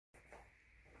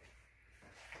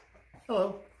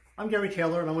Hello, I'm Gary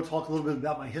Taylor, and I'm going to talk a little bit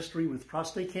about my history with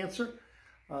prostate cancer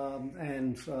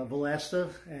and Valasta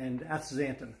and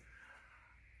astaxanthin.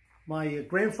 My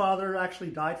grandfather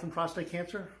actually died from prostate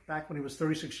cancer back when he was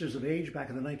 36 years of age, back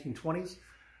in the 1920s.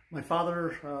 My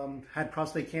father had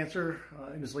prostate cancer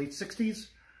in his late 60s,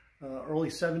 early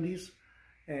 70s,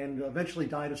 and eventually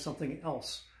died of something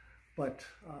else. But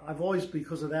I've always,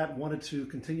 because of that, wanted to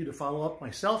continue to follow up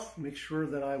myself, make sure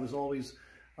that I was always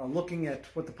looking at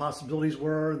what the possibilities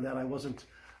were, and that I wasn't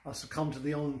succumbed to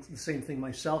the same thing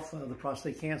myself, the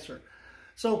prostate cancer.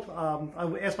 So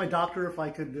I asked my doctor if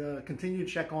I could continue to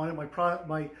check on it.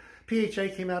 My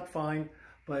PHA came out fine,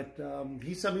 but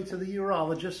he sent me to the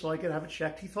urologist so I could have it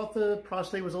checked. He thought the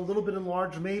prostate was a little bit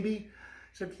enlarged, maybe. He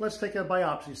said, let's take a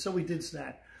biopsy. So we did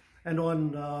that. And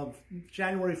on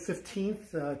January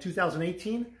 15th,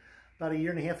 2018, about a year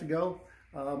and a half ago,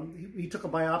 he took a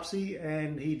biopsy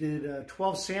and he did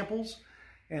 12 samples.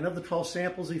 And of the 12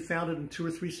 samples, he found it in 2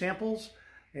 or 3 samples,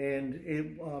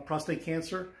 and prostate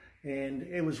cancer, and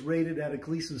it was rated at a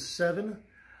Gleason 7.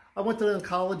 I went to the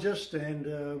oncologist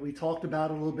and we talked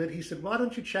about it a little bit. He said, why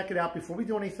don't you check it out before we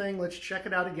do anything? Let's check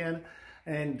it out again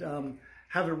and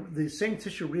have the same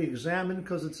tissue re-examined,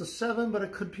 because it's a 7, but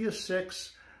it could be a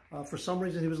 6. For some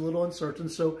reason, he was a little uncertain.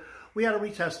 So we had to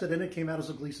retest it, and it came out as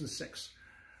a Gleason 6.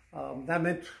 That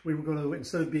meant we were going to,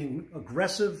 instead of being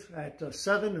aggressive at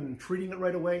 7 and treating it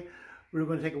right away, we were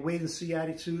going to take a wait-and-see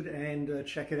attitude and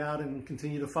check it out and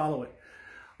continue to follow it.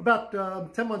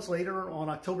 About 10 months later, on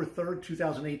October 3rd,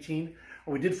 2018,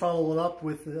 we did follow it up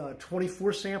with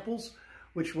 24 samples,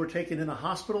 which were taken in a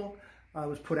hospital. I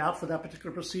was put out for that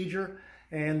particular procedure,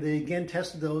 and they again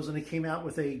tested those, and they came out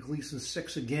with a Gleason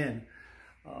 6 again.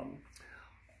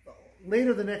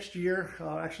 Later the next year,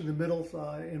 actually the middle,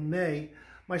 in May,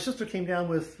 my sister came down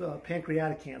with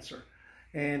pancreatic cancer.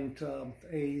 And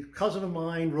a cousin of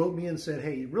mine wrote me and said,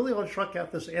 hey, you really ought to check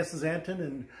out this astaxanthin.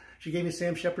 And she gave me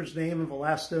Sam Shepard's name and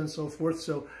Valasta and so forth.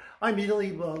 So I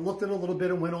immediately looked at it a little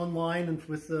bit and went online and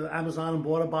with Amazon and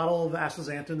bought a bottle of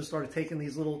astaxanthin and started taking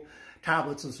these little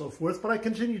tablets and so forth. But I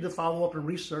continued to follow up and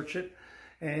research it.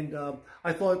 And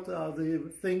I thought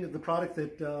the product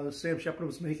that Sam Shepard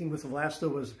was making with Valasta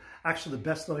was actually the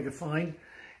best that I could find.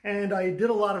 And I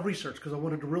did a lot of research because I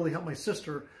wanted to really help my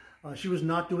sister. She was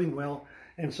not doing well.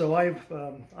 And so I have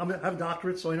a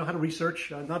doctorate, so I know how to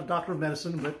research. I'm not a doctor of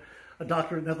medicine, but a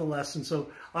doctorate nevertheless. And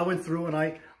so I went through and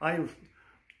I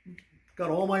got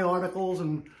all my articles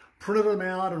and printed them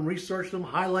out and researched them,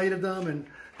 highlighted them, and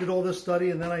did all this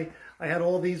study. And then I had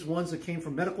all these ones that came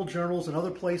from medical journals and other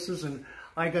places, and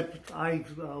I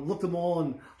looked them all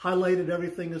and highlighted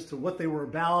everything as to what they were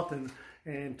about,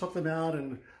 and took them out,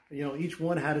 and you know, each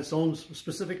one had its own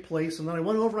specific place. And then I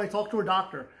went over and I talked to her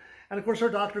doctor, and of course our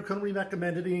doctor couldn't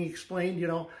recommend it, and he explained, you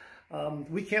know,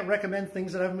 we can't recommend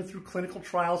things that haven't been through clinical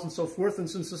trials and so forth, and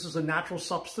since this is a natural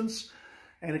substance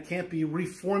and it can't be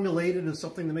reformulated in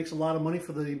something that makes a lot of money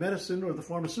for the medicine or the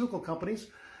pharmaceutical companies,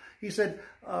 he said,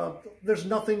 there's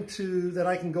nothing that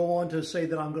I can go on to say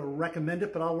that I'm going to recommend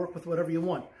it, but I'll work with whatever you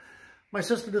want. My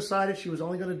sister decided she was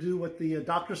only going to do what the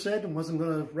doctor said and wasn't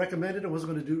going to recommend it and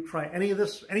wasn't going to try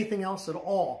anything else at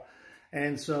all.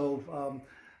 And so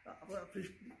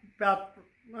about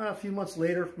a few months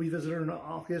later, we visited her in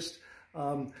August.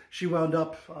 She wound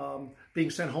up being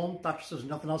sent home. Doctor says,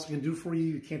 nothing else I can do for you.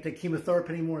 You can't take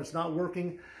chemotherapy anymore. It's not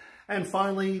working. And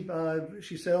finally,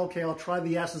 she said, okay, I'll try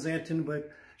the astaxanthin,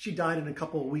 but she died in a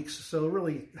couple of weeks, so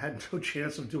really had no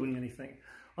chance of doing anything,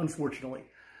 unfortunately.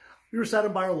 We were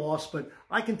saddened by our loss, but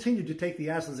I continued to take the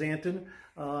astaxanthin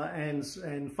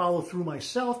and follow through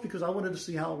myself because I wanted to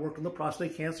see how it worked on the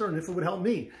prostate cancer and if it would help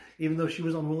me, even though she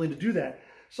was unwilling to do that.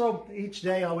 So each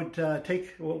day I would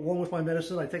take, along with my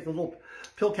medicine, I'd take the little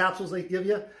pill capsules they give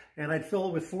you, and I'd fill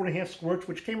it with 4.5 squirts,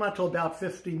 which came out to about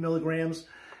 50 milligrams.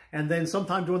 And then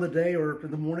sometime during the day or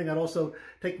in the morning, I'd also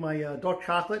take my dark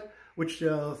chocolate, which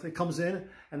it comes in,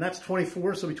 and that's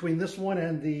 24. So between this one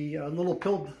and the little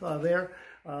pill there,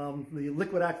 the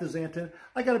liquid astaxanthin,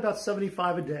 I got about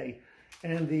 75 a day.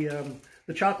 And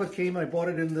the chocolate came, I bought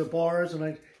it in the bars,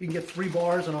 and you can get 3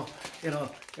 bars in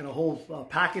a whole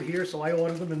packet here. So I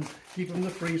ordered them and keep them in the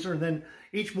freezer. And then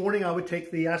each morning I would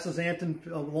take the astaxanthin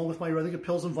along with my regular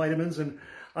pills and vitamins, and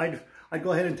I'd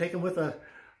go ahead and take them with a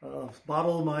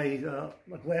bottle of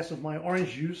a glass of my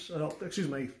orange juice,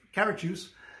 my carrot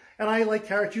juice. And I like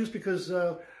carrot juice because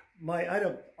I had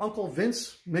an Uncle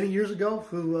Vince many years ago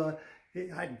who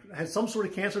had some sort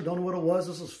of cancer, don't know what it was.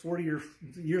 This was 40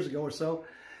 years ago or so.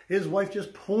 His wife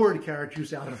just poured carrot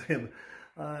juice out of him.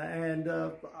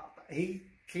 He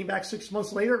came back 6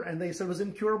 months later, and they said it was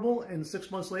incurable, and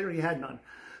 6 months later he had none.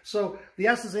 So the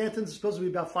astaxanthin is supposed to be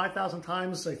about 5,000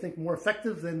 times, I think, more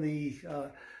effective than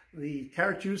the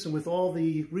carrot juice. And with all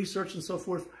the research and so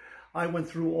forth, I went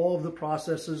through all of the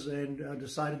processes and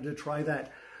decided to try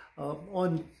that.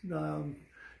 On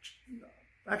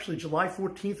actually July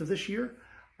 14th of this year,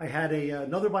 I had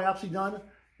another biopsy done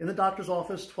in the doctor's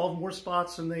office, 12 more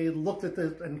spots, and they looked at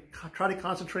and tried to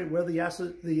concentrate where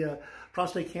the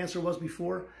prostate cancer was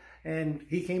before. And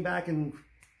he came back and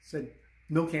said,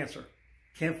 no cancer.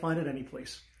 Can't find it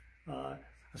anyplace.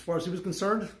 As far as he was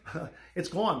concerned, it's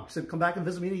gone. He said, come back and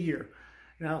visit me in a year.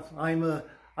 Now,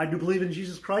 I do believe in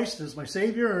Jesus Christ as my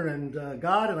Savior and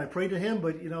God, and I pray to Him,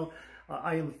 but, you know,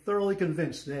 I am thoroughly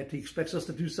convinced that He expects us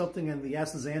to do something, and the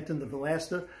astaxanthin, the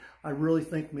Vilasta, I really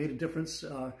think made a difference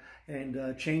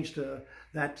and changed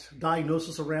that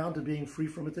diagnosis around to being free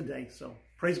from it today. So,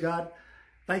 praise God.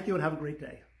 Thank you, and have a great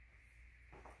day.